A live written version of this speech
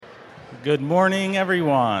Good morning,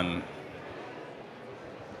 everyone.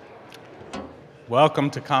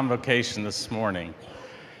 Welcome to Convocation this morning.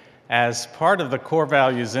 As part of the Core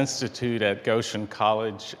Values Institute at Goshen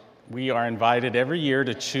College, we are invited every year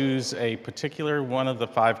to choose a particular one of the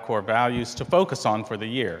 5 core values to focus on for the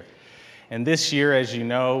year. And this year, as you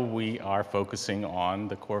know, we are focusing on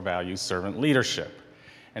the core value servant leadership.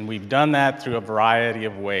 And we've done that through a variety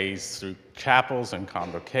of ways, through chapels and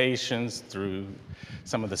convocations, through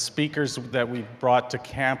some of the speakers that we've brought to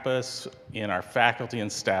campus, in our faculty and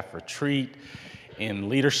staff retreat, in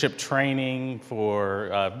leadership training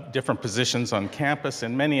for different positions on campus,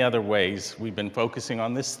 and many other ways we've been focusing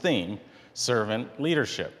on this theme, servant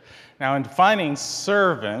leadership. Now, in defining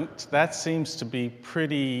servant, that seems to be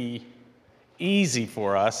pretty easy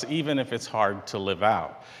for us, even if it's hard to live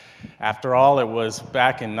out. After all, it was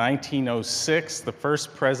back in 1906, the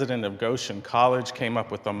first president of Goshen College came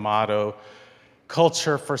up with the motto,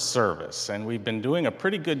 culture for service. And we've been doing a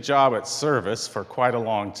pretty good job at service for quite a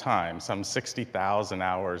long time. Some 60,000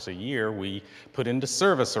 hours a year we put into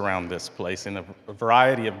service around this place in a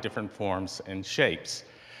variety of different forms and shapes.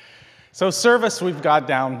 So service we've got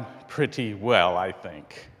down pretty well, I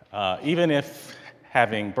think. Even if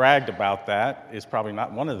having bragged about that is probably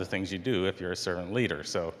not one of the things you do if you're a servant leader.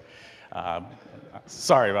 So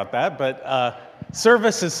sorry about that, but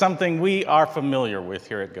service is something we are familiar with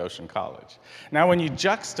here at Goshen College. Now, when you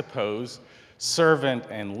juxtapose servant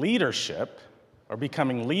and leadership, or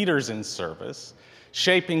becoming leaders in service,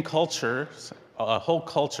 shaping cultures, whole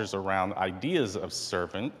cultures around ideas of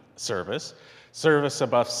service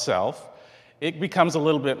above self, it becomes a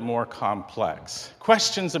little bit more complex.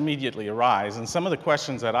 Questions immediately arise, and some of the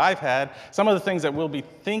questions that I've had, some of the things that we'll be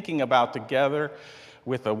thinking about together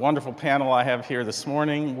with a wonderful panel I have here this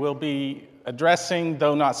morning, we'll be addressing,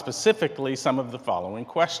 though not specifically, some of the following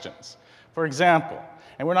questions. For example,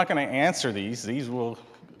 and we're not going to answer these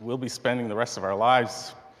we'll be spending the rest of our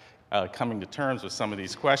lives coming to terms with some of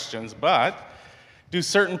these questions, but do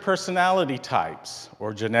certain personality types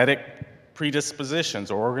or genetic predispositions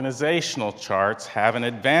or organizational charts have an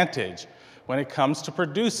advantage when it comes to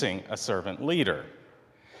producing a servant leader?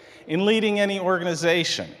 In leading any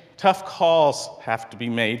organization, tough calls have to be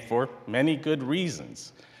made for many good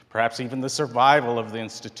reasons, perhaps even the survival of the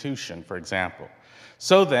institution, for example.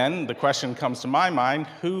 So then, the question comes to my mind,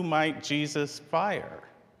 who might Jesus fire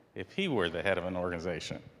if he were the head of an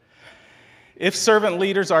organization? If servant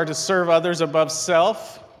leaders are to serve others above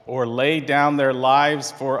self or lay down their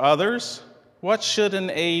lives for others, what should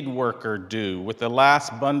an aid worker do with the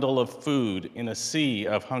last bundle of food in a sea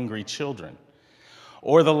of hungry children?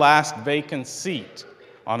 Or the last vacant seat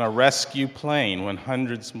on a rescue plane when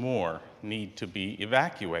hundreds more need to be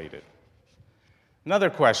evacuated?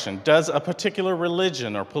 Another question, does a particular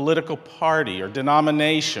religion or political party or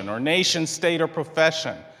denomination or nation, state, or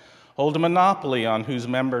profession hold a monopoly on whose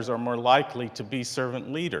members are more likely to be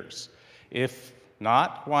servant leaders? If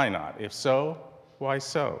not, why not? If so, why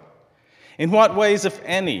so? In what ways, if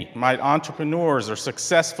any, might entrepreneurs or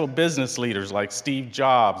successful business leaders like Steve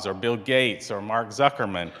Jobs or Bill Gates or Mark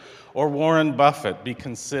Zuckerman or Warren Buffett be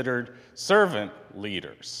considered servant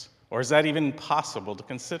leaders? Or is that even possible to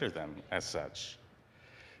consider them as such?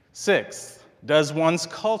 Sixth, does one's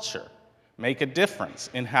culture make a difference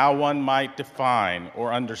in how one might define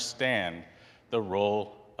or understand the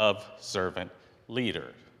role of servant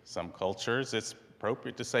leader? Some cultures, it's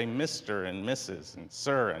appropriate to say Mr. and Mrs. and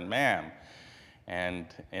Sir and Ma'am. And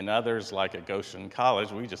in others, like at Goshen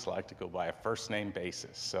College, we just like to go by a first-name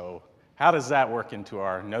basis. So how does that work into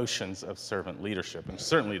our notions of servant leadership? And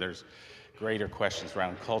certainly there's greater questions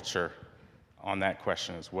around culture on that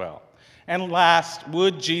question as well. And last,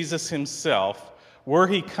 would Jesus himself, were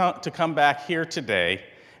he to come back here today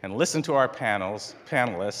and listen to our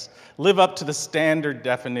panelists, live up to the standard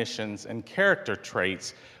definitions and character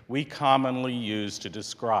traits we commonly use to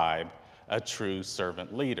describe a true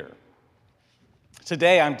servant leader?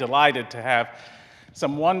 Today, I'm delighted to have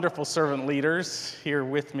some wonderful servant leaders here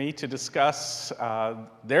with me to discuss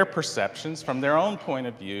their perceptions from their own point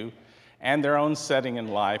of view and their own setting in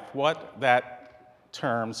life, what that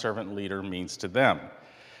term servant leader means to them.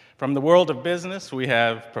 From the world of business, we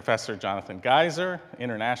have Professor Jon Geiser,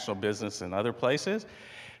 international business and other places.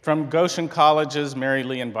 From Goshen College's Mary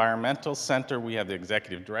Lee Environmental Center, we have the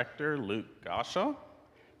executive director, Luke Gascho.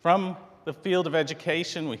 From the field of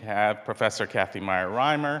education, we have Professor Meyer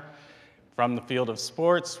Reimer. From the field of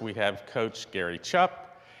sports, we have Coach Gary Chupp.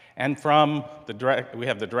 And we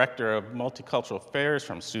have the Director of Multicultural Affairs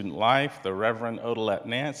from Student Life, the Reverend Odelet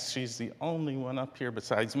Nance. She's the only one up here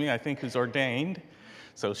besides me, I think, who's ordained.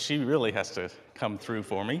 So she really has to come through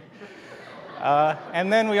for me.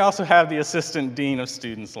 And then we also have the Assistant Dean of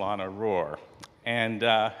Students, Launa Rohrer. And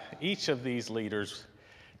each of these leaders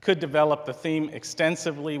could develop the theme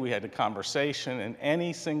extensively. We had a conversation, and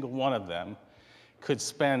any single one of them could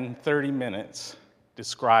spend 30 minutes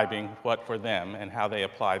describing what for them and how they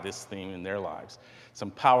apply this theme in their lives. Some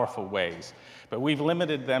powerful ways. But we've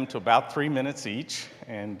limited them to about 3 minutes each,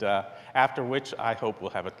 and after which I hope we'll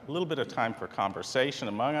have a little bit of time for conversation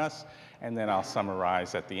among us, and then I'll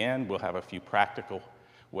summarize at the end. We'll have a few practical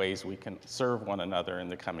ways we can serve one another in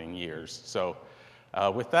the coming years. So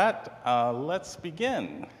with that, let's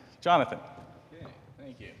begin. Jonathan. Okay,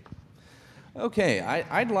 thank you. Okay,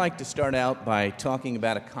 I'd like to start out by talking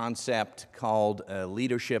about a concept called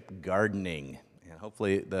leadership gardening. And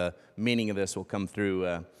hopefully the meaning of this will come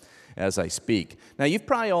through as I speak. Now, you've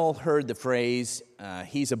probably all heard the phrase,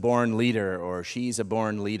 he's a born leader or she's a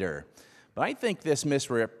born leader. But I think this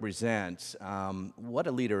misrepresents what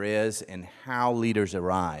a leader is and how leaders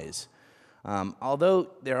arise.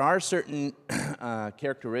 Although there are certain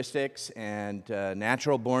characteristics and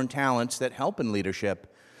natural-born talents that help in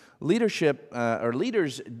leadership,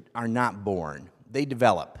 leaders are not born. They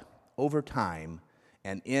develop over time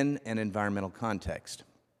and in an environmental context.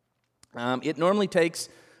 It normally takes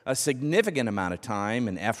a significant amount of time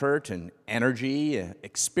and effort and energy,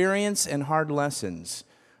 experience, and hard lessons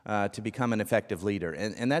to become an effective leader,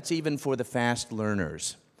 and that's even for the fast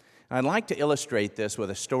learners. I'd like to illustrate this with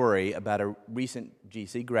a story about a recent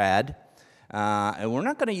GC grad, and we're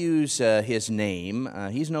not going to use his name.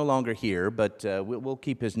 He's no longer here, but we'll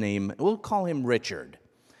keep his name. We'll call him Richard.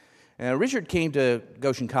 Richard came to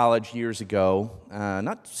Goshen College years ago,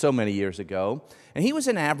 not so many years ago, and he was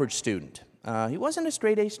an average student. He wasn't a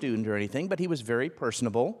straight-A student or anything, but he was very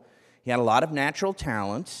personable. He had a lot of natural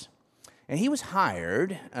talents, and he was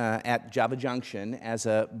hired at Java Junction as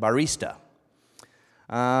a barista.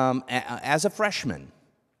 As a freshman.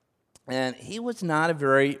 And he was not a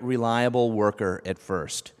very reliable worker at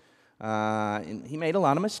first. He made a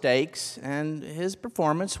lot of mistakes, and his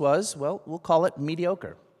performance was, well, we'll call it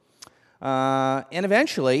mediocre. And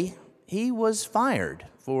eventually, he was fired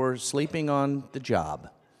for sleeping on the job.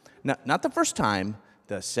 Not the first time,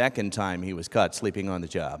 the second time he was caught sleeping on the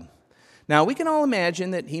job. Now, we can all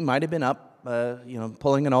imagine that he might have been up,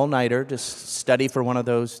 pulling an all-nighter to study for one of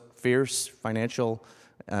those fierce financial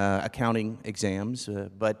accounting exams,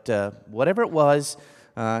 but whatever it was,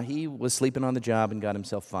 he was sleeping on the job and got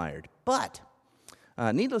himself fired. But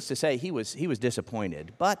needless to say, he was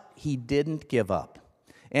disappointed, but he didn't give up.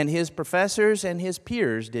 And his professors and his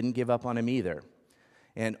peers didn't give up on him either.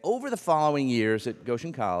 And over the following years at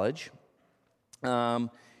Goshen College,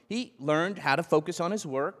 he learned how to focus on his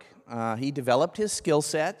work. He developed his skill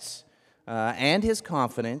sets and his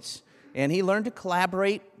confidence, and he learned to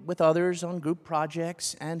collaborate with others on group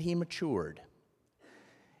projects, and he matured.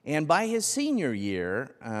 And by his senior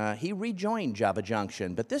year, he rejoined Java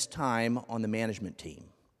Junction, but this time on the management team.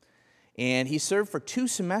 And he served for 2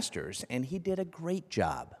 semesters, and he did a great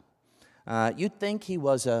job. You'd think he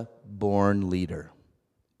was a born leader,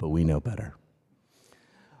 but we know better.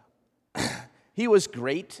 He was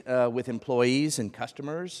great with employees and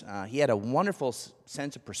customers. He had a wonderful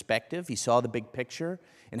sense of perspective. He saw the big picture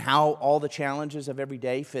and how all the challenges of every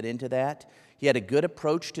day fit into that. He had a good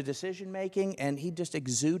approach to decision-making, and he just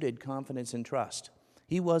exuded confidence and trust.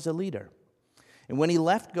 He was a leader. And when he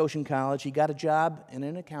left Goshen College, he got a job in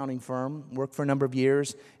an accounting firm, worked for a number of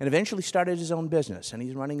years, and eventually started his own business, and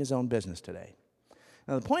he's running his own business today.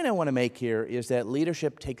 Now, the point I want to make here is that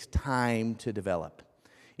leadership takes time to develop.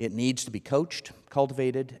 It needs to be coached,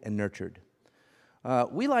 cultivated, and nurtured.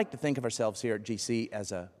 We like to think of ourselves here at GC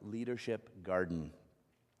as a leadership garden,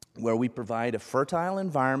 where we provide a fertile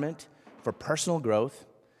environment for personal growth,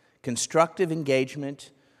 constructive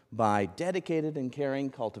engagement by dedicated and caring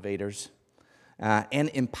cultivators, and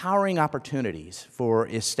empowering opportunities for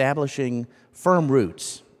establishing firm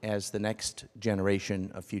roots as the next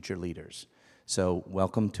generation of future leaders. So,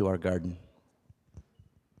 welcome to our garden.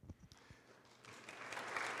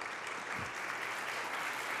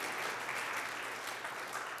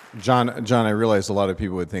 John, I realize a lot of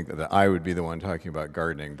people would think that I would be the one talking about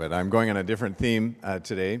gardening, but I'm going on a different theme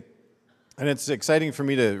today. And it's exciting for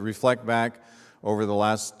me to reflect back over the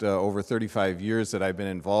last over 35 years that I've been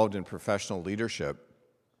involved in professional leadership,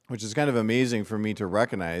 which is kind of amazing for me to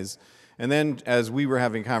recognize. And then as we were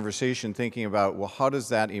having conversation thinking about, well, how does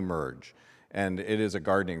that emerge? And it is a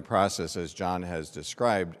gardening process, as John has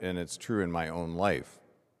described, and it's true in my own life.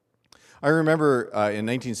 I remember in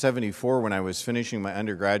 1974 when I was finishing my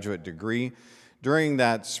undergraduate degree, during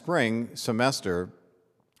that spring semester,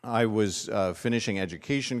 I was finishing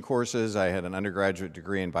education courses. I had an undergraduate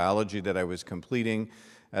degree in biology that I was completing,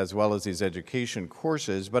 as well as these education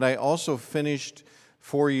courses. But I also finished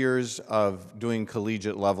 4 years of doing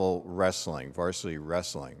collegiate level wrestling, varsity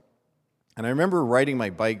wrestling. And I remember riding my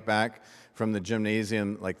bike back from the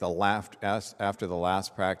gymnasium after the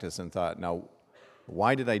last practice and thought, now,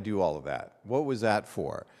 why did I do all of that? What was that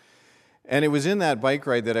for? And it was in that bike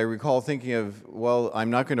ride that I recall thinking of, well, I'm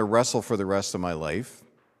not going to wrestle for the rest of my life,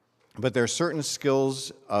 but there are certain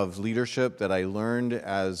skills of leadership that I learned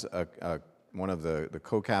as one of the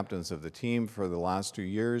co-captains of the team for the last 2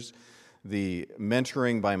 years, the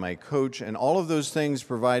mentoring by my coach, and all of those things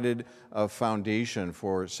provided a foundation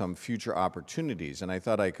for some future opportunities, and I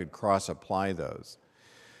thought I could cross-apply those.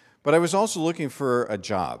 But I was also looking for a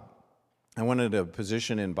job. I wanted a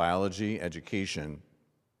position in biology education,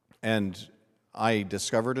 and I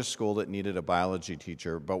discovered a school that needed a biology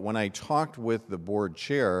teacher, but when I talked with the board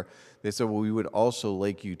chair, they said, well, we would also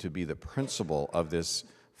like you to be the principal of this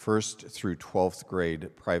 1st through 12th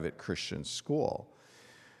grade private Christian school.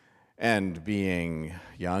 And being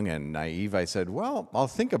young and naive, I said, well, I'll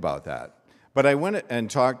think about that. But I went and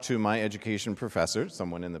talked to my education professor,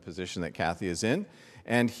 someone in the position that Kathy is in,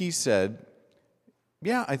 and he said,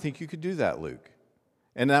 yeah, I think you could do that, Luke.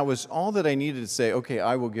 And that was all that I needed to say, okay,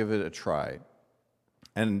 I will give it a try.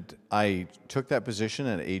 And I took that position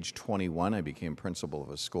at age 21. I became principal of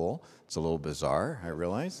a school. It's a little bizarre, I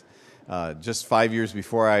realize. Just 5 years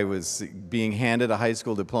before I was being handed a high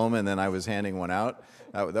school diploma, and then I was handing one out.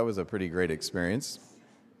 That was a pretty great experience.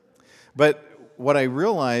 But what I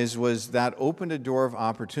realized was that opened a door of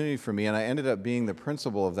opportunity for me, and I ended up being the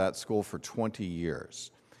principal of that school for 20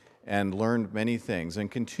 years and learned many things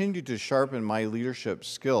and continued to sharpen my leadership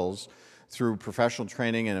skills through professional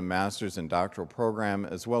training and a master's and doctoral program,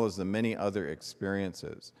 as well as the many other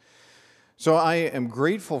experiences. So I am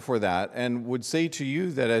grateful for that and would say to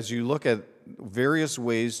you that as you look at various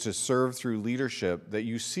ways to serve through leadership, that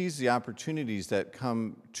you seize the opportunities that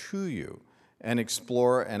come to you and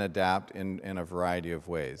explore and adapt in a variety of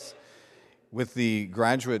ways. With the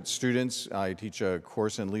graduate students, I teach a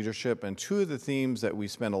course in leadership, and 2 of the themes that we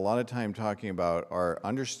spend a lot of time talking about are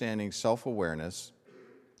understanding self-awareness,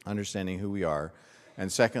 understanding who we are,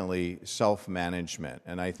 and secondly, self-management.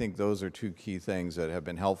 And I think those are 2 key things that have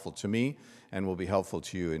been helpful to me and will be helpful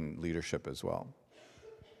to you in leadership as well.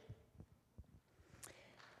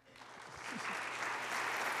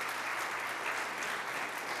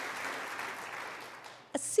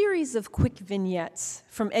 A series of quick vignettes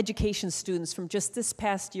from education students from just this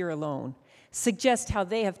past year alone suggest how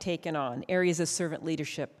they have taken on areas of servant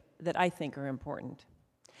leadership that I think are important.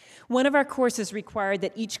 One of our courses required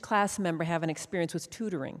that each class member have an experience with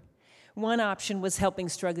tutoring. One option was helping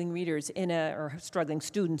struggling readers struggling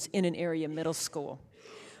students in an area middle school.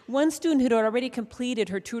 One student who'd already completed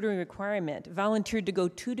her tutoring requirement volunteered to go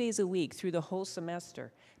 2 days a week through the whole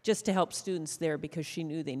semester just to help students there because she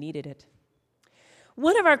knew they needed it.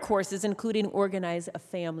 One of our courses included organize a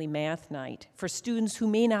family math night for students who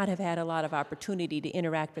may not have had a lot of opportunity to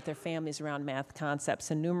interact with their families around math concepts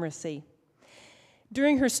and numeracy.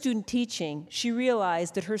 During her student teaching, she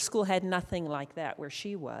realized that her school had nothing like that where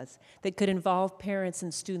she was that could involve parents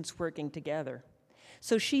and students working together.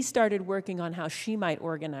 So she started working on how she might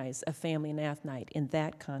organize a family math night in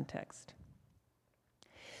that context.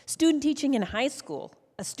 Student teaching in high school,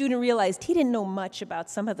 a student realized he didn't know much about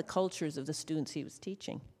some of the cultures of the students he was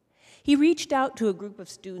teaching. He reached out to a group of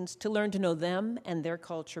students to learn to know them and their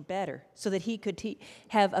culture better so that he could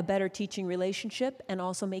have a better teaching relationship and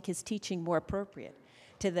also make his teaching more appropriate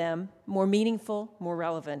to them, more meaningful, more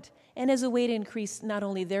relevant, and as a way to increase not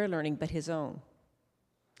only their learning but his own.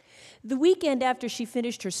 The weekend after she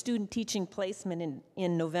finished her student teaching placement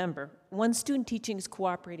in November, one student teaching's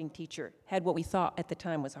cooperating teacher had what we thought at the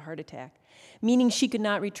time was a heart attack, meaning she could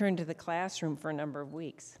not return to the classroom for a number of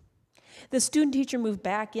weeks. The student teacher moved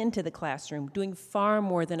back into the classroom, doing far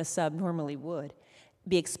more than a sub normally would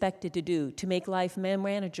be expected to do to make life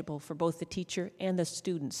manageable for both the teacher and the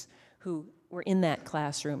students who were in that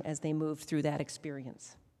classroom as they moved through that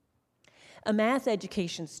experience. A math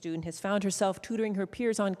education student has found herself tutoring her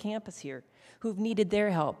peers on campus here who've needed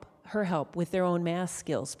her help with their own math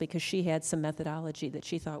skills because she had some methodology that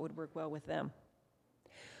she thought would work well with them.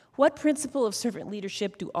 What principle of servant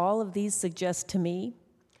leadership do all of these suggest to me?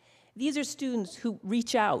 These are students who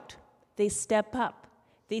reach out, they step up,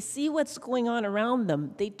 they see what's going on around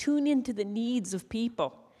them, they tune into the needs of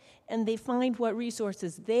people, and they find what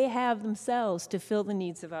resources they have themselves to fill the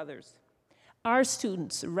needs of others. Our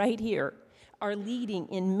students right here are leading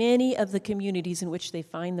in many of the communities in which they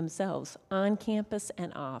find themselves, on campus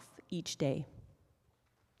and off, each day.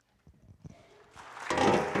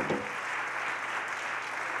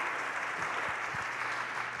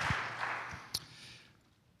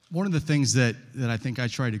 One of the things that I think I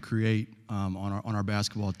try to create on our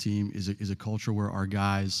basketball team is a culture where our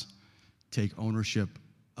guys take ownership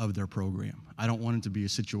of their program. I don't want it to be a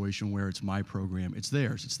situation where it's my program. It's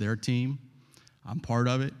theirs. It's their team. I'm part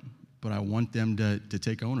of it, but I want them to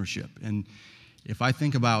take ownership. And if I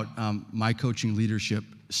think about my coaching leadership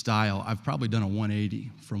style, I've probably done a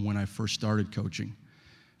 180 from when I first started coaching.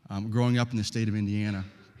 Growing up in the state of Indiana,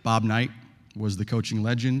 Bob Knight was the coaching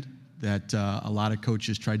legend that a lot of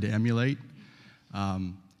coaches tried to emulate.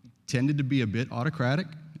 Tended to be a bit autocratic.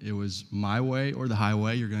 It was my way or the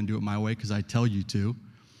highway. You're going to do it my way because I tell you to.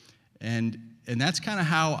 And that's kind of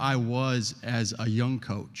how I was as a young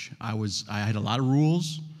coach. I had a lot of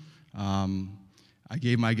rules. I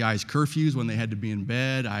gave my guys curfews when they had to be in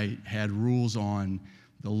bed. I had rules on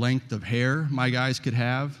the length of hair my guys could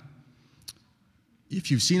have. If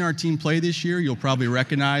you've seen our team play this year, you'll probably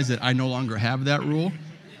recognize that I no longer have that rule.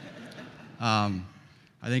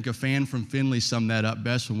 I think a fan from Findlay summed that up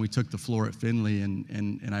best when we took the floor at Findlay,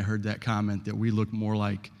 and I heard that comment that we look more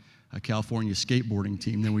like a California skateboarding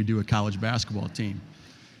team than we do a college basketball team.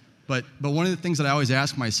 But one of the things that I always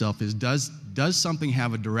ask myself is, does something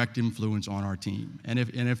have a direct influence on our team? And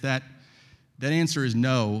if that answer is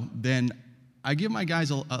no, then I give my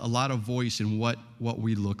guys a lot of voice in what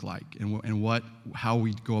we look like and how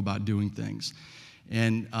we go about doing things.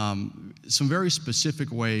 And some very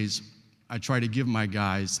specific ways I try to give my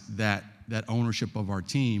guys that ownership of our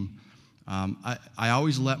team. I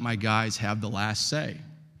always let my guys have the last say.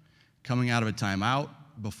 Coming out of a timeout,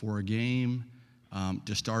 before a game,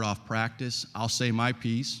 to start off practice, I'll say my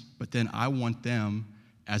piece, but then I want them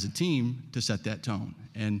as a team to set that tone.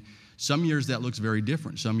 And some years that looks very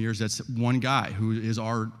different. Some years that's one guy who is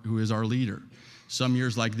our leader. Some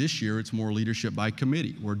years like this year, it's more leadership by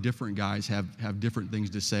committee, where different guys have different things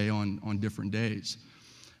to say on different days.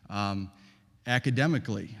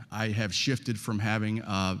 Academically, I have shifted from having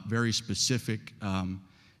a very specific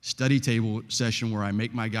study table session where I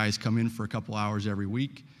make my guys come in for a couple hours every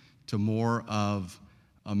week to more of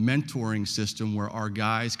a mentoring system where our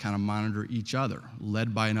guys kind of monitor each other,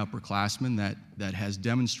 led by an upperclassman that has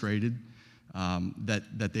demonstrated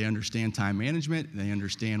that they understand time management, they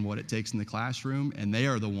understand what it takes in the classroom, and they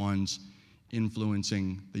are the ones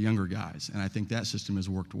influencing the younger guys. And I think that system has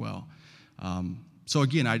worked well. So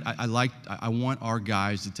again, I want our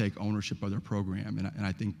guys to take ownership of their program, and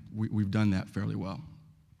I think we've done that fairly well.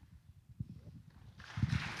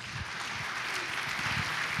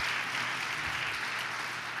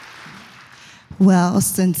 Well,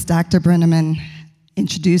 since Dr. Brenneman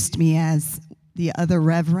introduced me as the other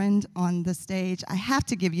reverend on the stage, I have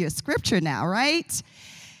to give you a scripture now, right?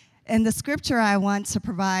 And the scripture I want to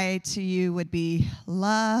provide to you would be,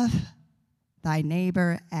 love thy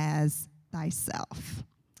neighbor as thyself.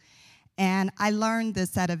 And I learned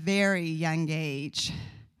this at a very young age.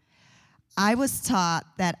 I was taught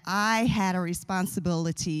that I had a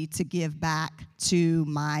responsibility to give back to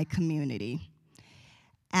my community.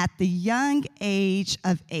 At the young age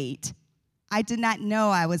of 8, I did not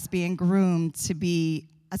know I was being groomed to be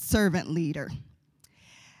a servant leader.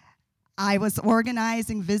 I was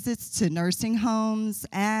organizing visits to nursing homes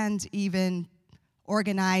and even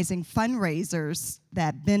organizing fundraisers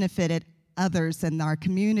that benefited others in our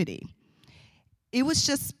community. It was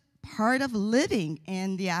just part of living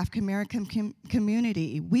in the African American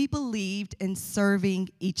community. We believed in serving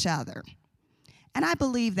each other. And I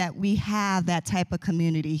believe that we have that type of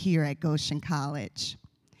community here at Goshen College.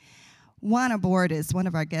 Juana Bordes, one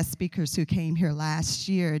of our guest speakers who came here last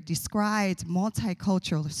year, described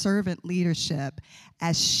multicultural servant leadership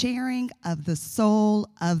as sharing of the soul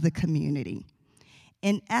of the community.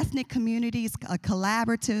 In ethnic communities, a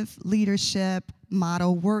collaborative leadership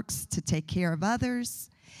model works to take care of others.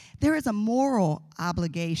 There is a moral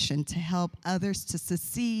obligation to help others to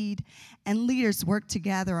succeed, and leaders work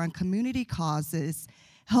together on community causes,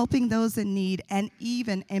 helping those in need, and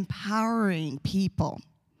even empowering people.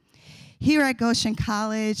 Here at Goshen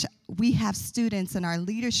College, we have students in our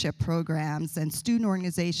leadership programs and student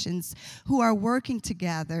organizations who are working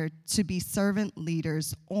together to be servant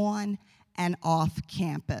leaders on and off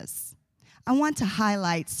campus. I want to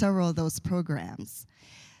highlight several of those programs.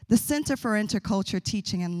 The Center for Intercultural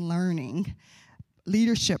Teaching and Learning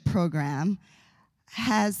leadership program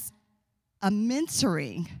has a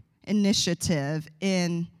mentoring initiative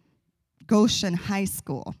in Goshen High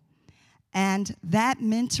School. And that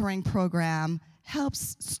mentoring program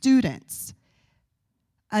helps students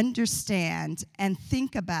understand and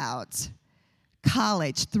think about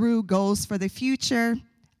college through Goals for the Future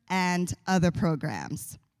and other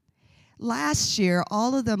programs. Last year,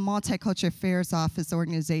 all of the Multicultural Affairs Office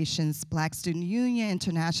organizations, Black Student Union,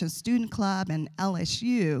 International Student Club, and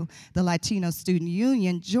LSU, the Latino Student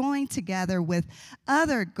Union, joined together with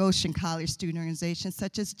other Goshen College student organizations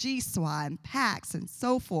such as GSWA and PAX and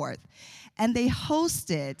so forth, and they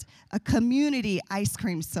hosted a community ice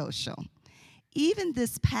cream social. Even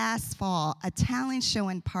this past fall, a talent show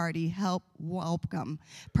and party helped welcome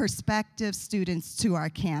prospective students to our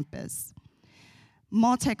campus.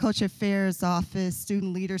 Multicultural Affairs Office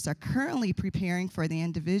student leaders are currently preparing for the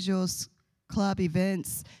individuals club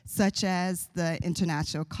events such as the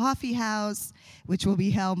International Coffee House, which will be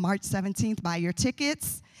held March 17th. Buy your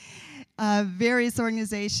tickets. Various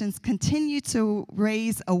organizations continue to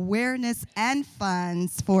raise awareness and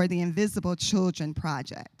funds for the Invisible Children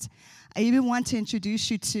Project. I even want to introduce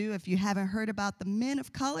you to, if you haven't heard about the Men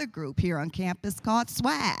of Color group here on campus called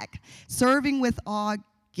SWAG, Serving with All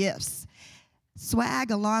Gifts.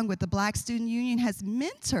 SWAG, along with the Black Student Union, has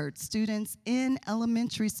mentored students in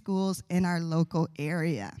elementary schools in our local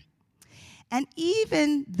area. And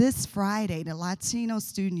even this Friday, the Latino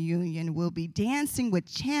Student Union will be dancing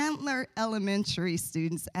with Chandler Elementary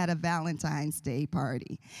students at a Valentine's Day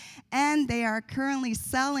party. And they are currently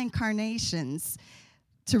selling carnations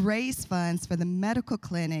to raise funds for the medical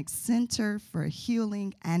clinic Center for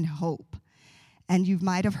Healing and Hope. And you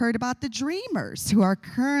might have heard about the Dreamers, who are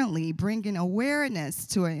currently bringing awareness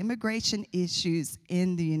to immigration issues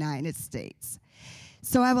in the United States.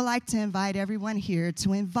 So I would like to invite everyone here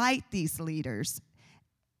to invite these leaders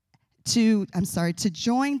to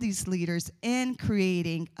join these leaders in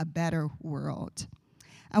creating a better world.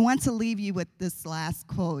 I want to leave you with this last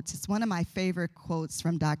quote. It's one of my favorite quotes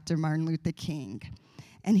from Dr. Martin Luther King.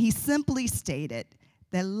 And he simply stated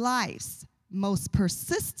that life's most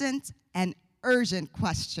persistent and urgent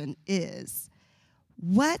question is,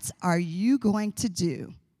 what are you going to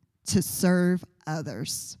do to serve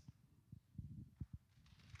others?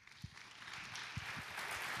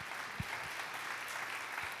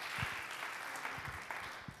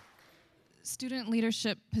 Student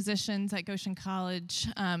leadership positions at Goshen College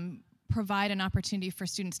provide an opportunity for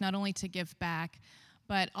students not only to give back,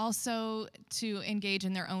 but also to engage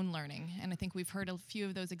in their own learning. And I think we've heard a few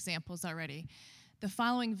of those examples already. The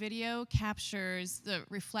following video captures the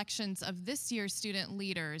reflections of this year's student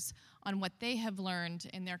leaders on what they have learned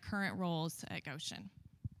in their current roles at Goshen.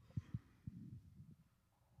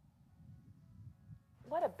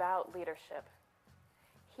 What about leadership?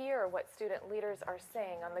 Here are what student leaders are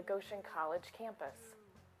saying on the Goshen College campus.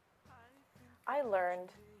 I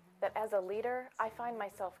learned that as a leader, I find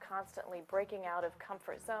myself constantly breaking out of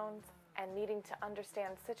comfort zones and needing to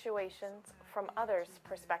understand situations from others'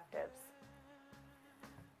 perspectives.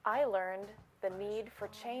 I learned the need for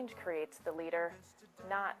change creates the leader,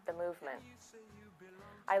 not the movement.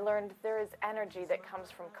 I learned there is energy that comes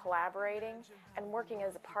from collaborating and working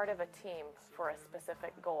as a part of a team for a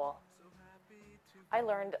specific goal. I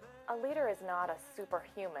learned a leader is not a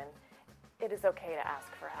superhuman. It is okay to ask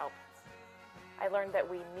for help. I learned that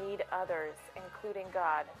we need others, including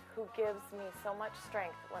God, who gives me so much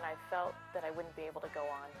strength when I felt that I wouldn't be able to go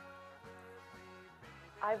on.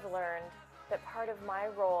 I've learned that part of my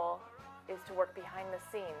role is to work behind the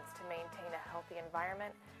scenes to maintain a healthy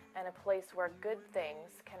environment and a place where good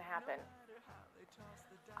things can happen.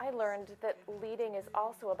 I learned that leading is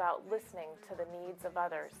also about listening to the needs of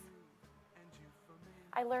others.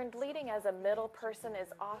 I learned leading as a middle person is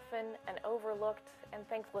often an overlooked and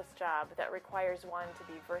thankless job that requires one to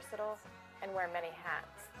be versatile and wear many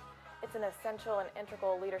hats. It's an essential and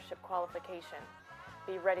integral leadership qualification.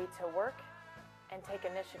 Be ready to work and take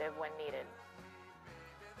initiative when needed.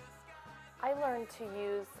 I learned to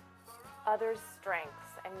use others'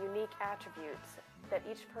 strengths and unique attributes that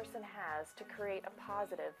each person has to create a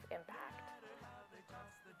positive impact.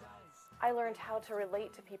 I learned how to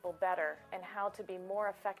relate to people better and how to be more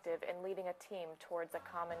effective in leading a team towards a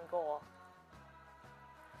common goal.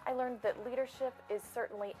 I learned that leadership is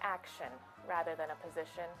certainly action rather than a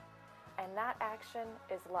position, and that action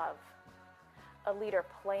is love. A leader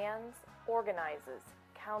plans, organizes,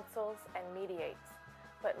 counsels, and mediates,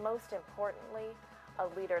 but most importantly,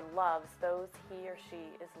 a leader loves those he or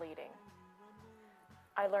she is leading.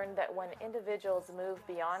 I learned that when individuals move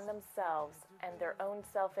beyond themselves and their own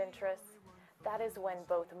self-interests, that is when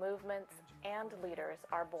both movements and leaders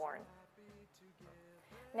are born.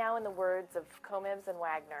 Now, in the words of Comibs and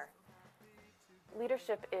Wagner,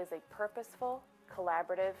 leadership is a purposeful,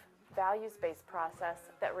 collaborative, values-based process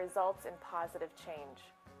that results in positive change.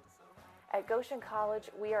 At Goshen College,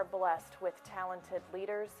 we are blessed with talented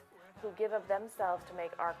leaders who give of themselves to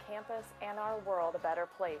make our campus and our world a better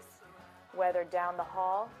place. whether down the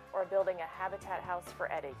hall or building a habitat house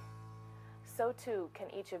for Eddie. So too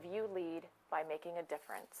can each of you lead by making a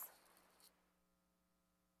difference.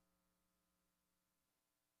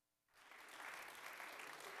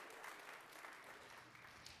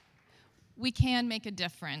 We can make a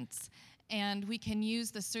difference, and we can use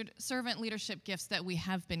the servant leadership gifts that we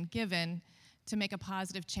have been given to make a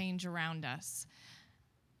positive change around us.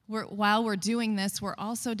 While we're doing this, we're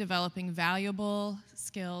also developing valuable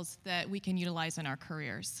skills that we can utilize in our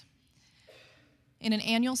careers. In an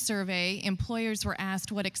annual survey, employers were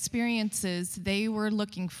asked what experiences they were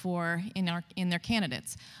looking for in their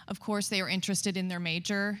candidates. Of course, they were interested in their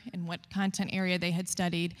major, in what content area they had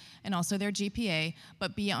studied, and also their GPA.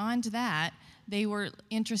 But beyond that, they were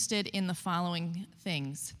interested in the following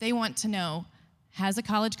things. They want to know, has a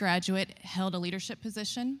college graduate held a leadership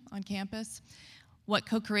position on campus? What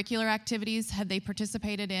co-curricular activities had they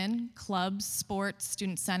participated in? Clubs, sports,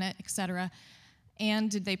 student senate, etc.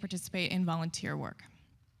 And did they participate in volunteer work?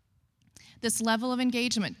 This level of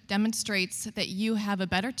engagement demonstrates that you have a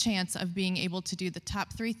better chance of being able to do the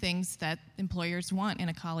top 3 things that employers want in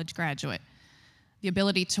a college graduate: the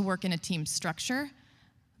ability to work in a team structure,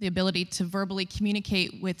 the ability to verbally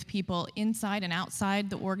communicate with people inside and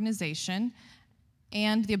outside the organization,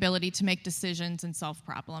 and the ability to make decisions and solve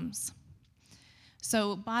problems.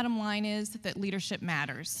 So bottom line is that leadership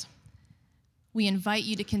matters. We invite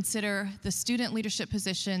you to consider the student leadership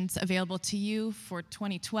positions available to you for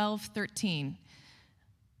 2012-13.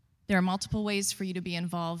 There are multiple ways for you to be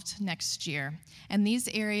involved next year. And these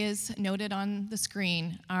areas noted on the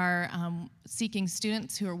screen are seeking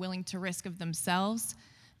students who are willing to risk of themselves,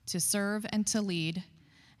 to serve and to lead,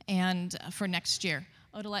 and for next year.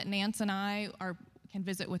 Odelet Nance and I can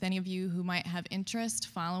visit with any of you who might have interest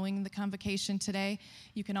following the convocation today.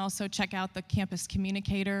 You can also check out the campus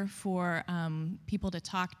communicator for people to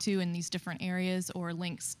talk to in these different areas, or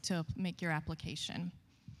links to make your application.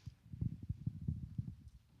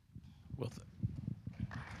 Well,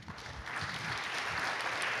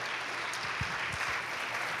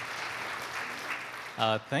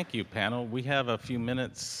 thank you, panel. We have a few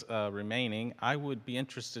minutes remaining. I would be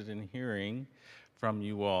interested in hearing from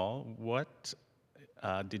you all. What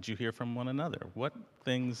did you hear from one another? What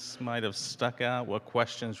things might have stuck out? What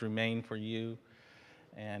questions remain for you?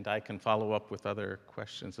 And I can follow up with other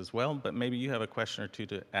questions as well, but maybe you have a question or two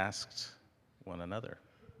to ask one another.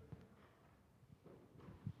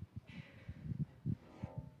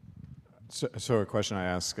 So a question I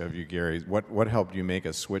ask of you, Gary, what helped you make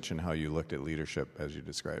a switch in how you looked at leadership as you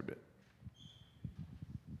described it?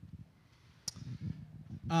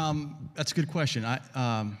 That's a good question.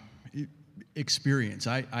 Experience.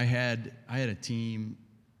 I had a team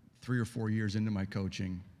 3 or 4 years into my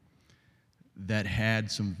coaching that had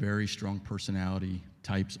some very strong personality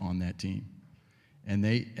types on that team, and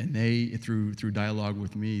they through dialogue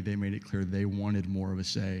with me, they made it clear they wanted more of a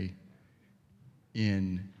say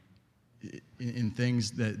in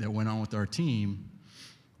things that went on with our team,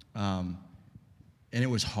 and it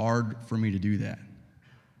was hard for me to do that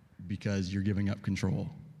because you're giving up control.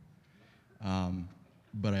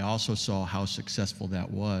 But I also saw how successful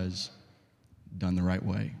that was done the right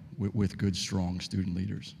way with good, strong student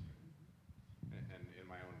leaders. And in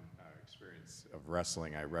my own experience of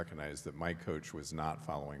wrestling, I recognized that my coach was not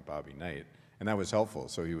following Bobby Knight, and that was helpful.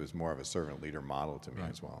 So he was more of a servant leader model to me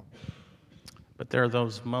as well. But there are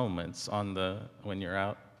those moments when you're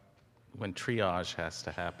out, when triage has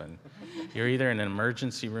to happen. You're either in an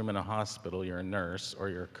emergency room in a hospital, you're a nurse, or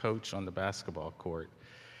you're a coach on the basketball court,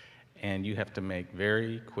 and you have to make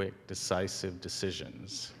very quick, decisive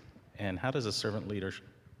decisions. And how does a servant leader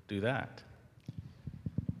do that?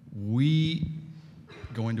 We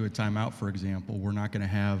go into a timeout, for example. We're not going to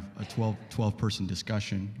have a 12-person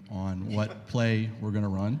discussion on what play we're going to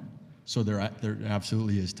run. So there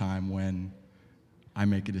absolutely is time when I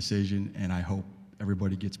make a decision, and I hope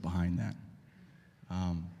everybody gets behind that.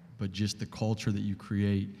 But just the culture that you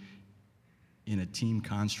create in a team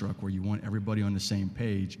construct where you want everybody on the same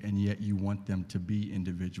page, and yet you want them to be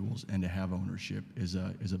individuals and to have ownership is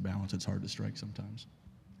a balance that's hard to strike sometimes.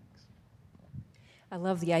 I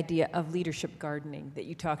love the idea of leadership gardening that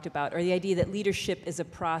you talked about, or the idea that leadership is a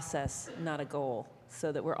process, not a goal,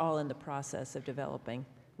 so that we're all in the process of developing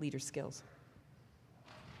leader skills.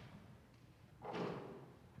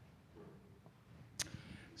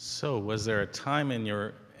 So was there a time in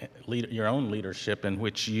your own leadership in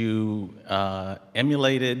which you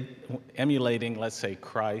emulating, let's say,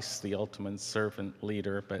 Christ, the ultimate servant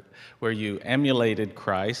leader, but where you emulated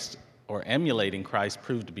Christ, or emulating Christ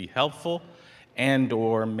proved to be helpful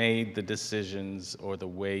and/or made the decisions or the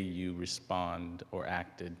way you respond or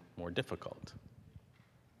acted more difficult?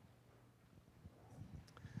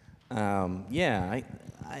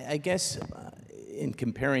 I guess in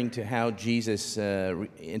comparing to how Jesus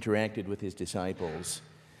interacted with his disciples,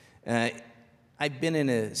 I've been in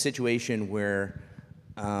a situation where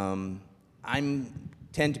I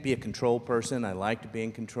tend to be a control person. I like to be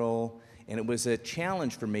in control, and it was a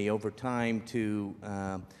challenge for me over time to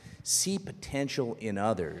see potential in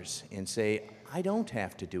others and say, I don't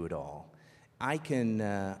have to do it all. I can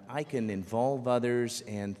involve others,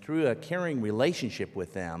 and through a caring relationship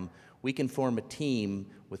with them, we can form a team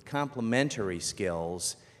with complementary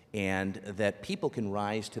skills, and that people can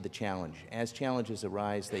rise to the challenge. As challenges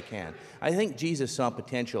arise, they can. I think Jesus saw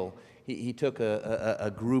potential. He took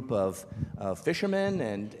a group of fishermen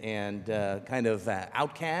and kind of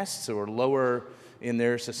outcasts or lower in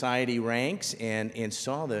their society ranks, and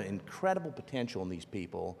saw the incredible potential in these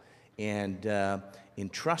people, and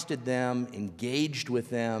entrusted them, engaged with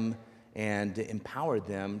them, and empowered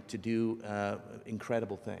them to do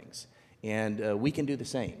incredible things. And we can do the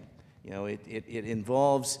same. You know, it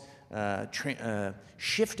involves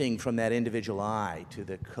shifting from that individual I to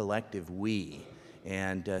the collective we,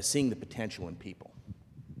 and seeing the potential in people.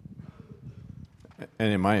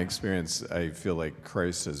 And in my experience, I feel like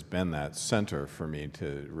Christ has been that center for me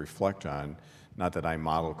to reflect on. Not that I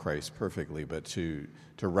model Christ perfectly, but to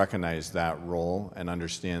recognize that role and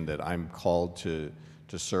understand that I'm called to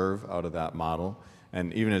serve out of that model.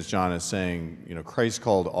 And even as Jon is saying, you know, Christ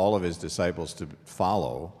called all of his disciples to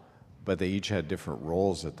follow, but they each had different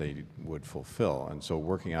roles that they would fulfill. And so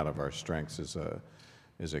working out of our strengths is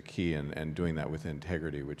a key, and doing that with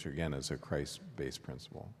integrity, which again is a Christ-based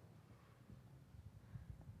principle.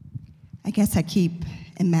 I guess I keep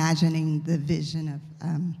imagining the vision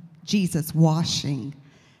of Jesus washing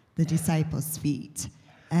the disciples' feet.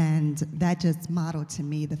 And that just modeled to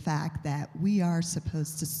me the fact that we are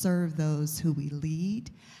supposed to serve those who we lead.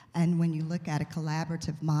 And when you look at a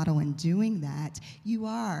collaborative model in doing that, you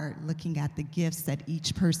are looking at the gifts that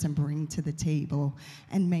each person brings to the table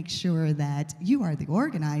and make sure that you are the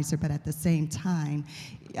organizer, but at the same time,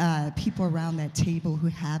 people around that table who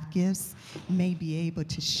have gifts may be able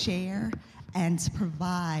to share and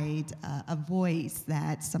provide a voice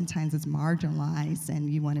that sometimes is marginalized, and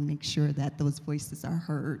you want to make sure that those voices are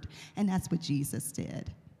heard. And that's what Jesus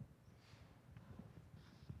did.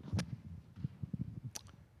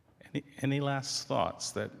 Any last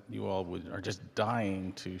thoughts that you all are just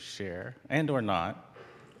dying to share, and or not?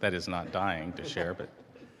 That is, not dying to share, but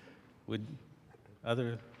would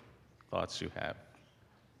other thoughts you have?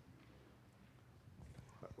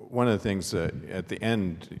 One of the things at the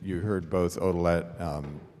end, you heard both Odelet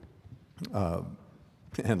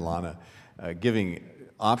and Launa giving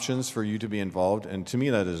options for you to be involved, and to me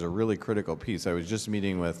that is a really critical piece. I was just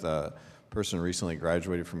meeting with a person recently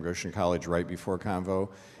graduated from Goshen College right before Convo,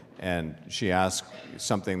 and she asked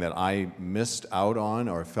something that I missed out on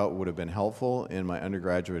or felt would have been helpful in my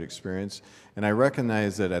undergraduate experience. And I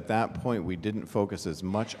recognized that at that point we didn't focus as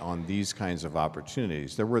much on these kinds of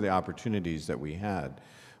opportunities. There were the opportunities that we had,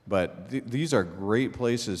 but these are great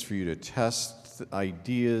places for you to test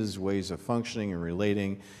ideas, ways of functioning and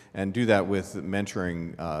relating, and do that with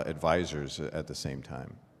mentoring advisors at the same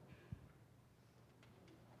time.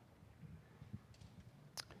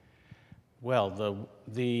 Well,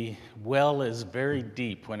 the well is very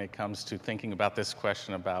deep when it comes to thinking about this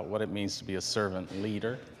question about what it means to be a servant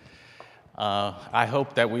leader. I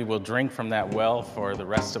hope that we will drink from that well for the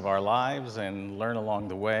rest of our lives and learn along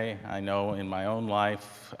the way. I know in my own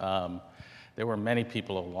life, there were many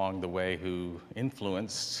people along the way who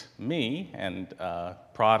influenced me and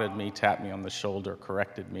prodded me, tapped me on the shoulder,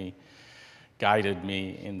 corrected me, guided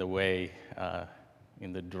me in the way,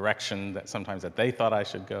 in the direction that sometimes that they thought I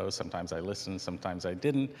should go. Sometimes I listened, sometimes I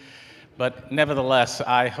didn't. But nevertheless,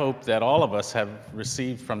 I hope that all of us have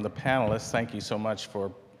received from the panelists. Thank you so much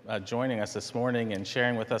for joining us this morning and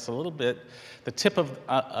sharing with us a little bit the tip of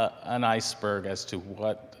an iceberg as to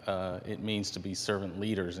what it means to be servant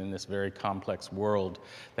leaders in this very complex world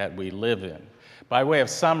that we live in. By way of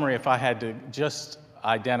summary, if I had to just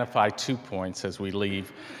identify 2 points as we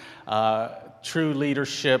leave, true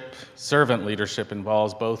leadership, servant leadership,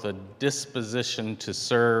 involves both a disposition to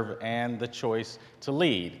serve and the choice to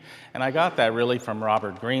lead. And I got that really from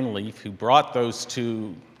Robert Greenleaf, who brought those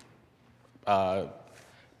two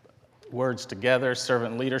words together,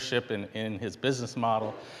 servant leadership, in his business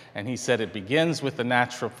model. And he said it begins with the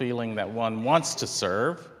natural feeling that one wants to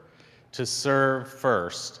serve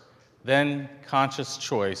first, then conscious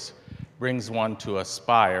choice brings one to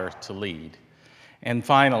aspire to lead. And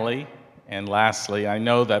finally, And lastly, I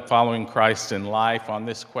know that following Christ in life on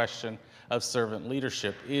this question of servant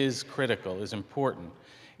leadership is critical, is important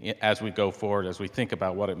as we go forward, as we think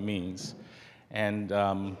about what it means.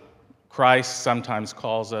 And Christ sometimes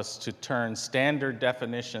calls us to turn standard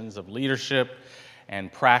definitions of leadership and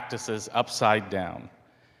practices upside down.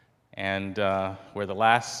 And where the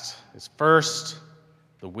last is first,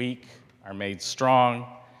 the weak are made strong,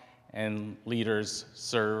 and leaders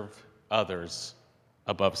serve others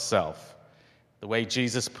above self. The way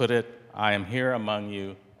Jesus put it, I am here among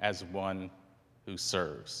you as one who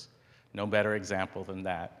serves. No better example than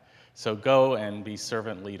that. So go and be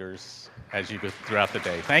servant leaders as you go throughout the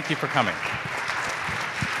day. Thank you for coming.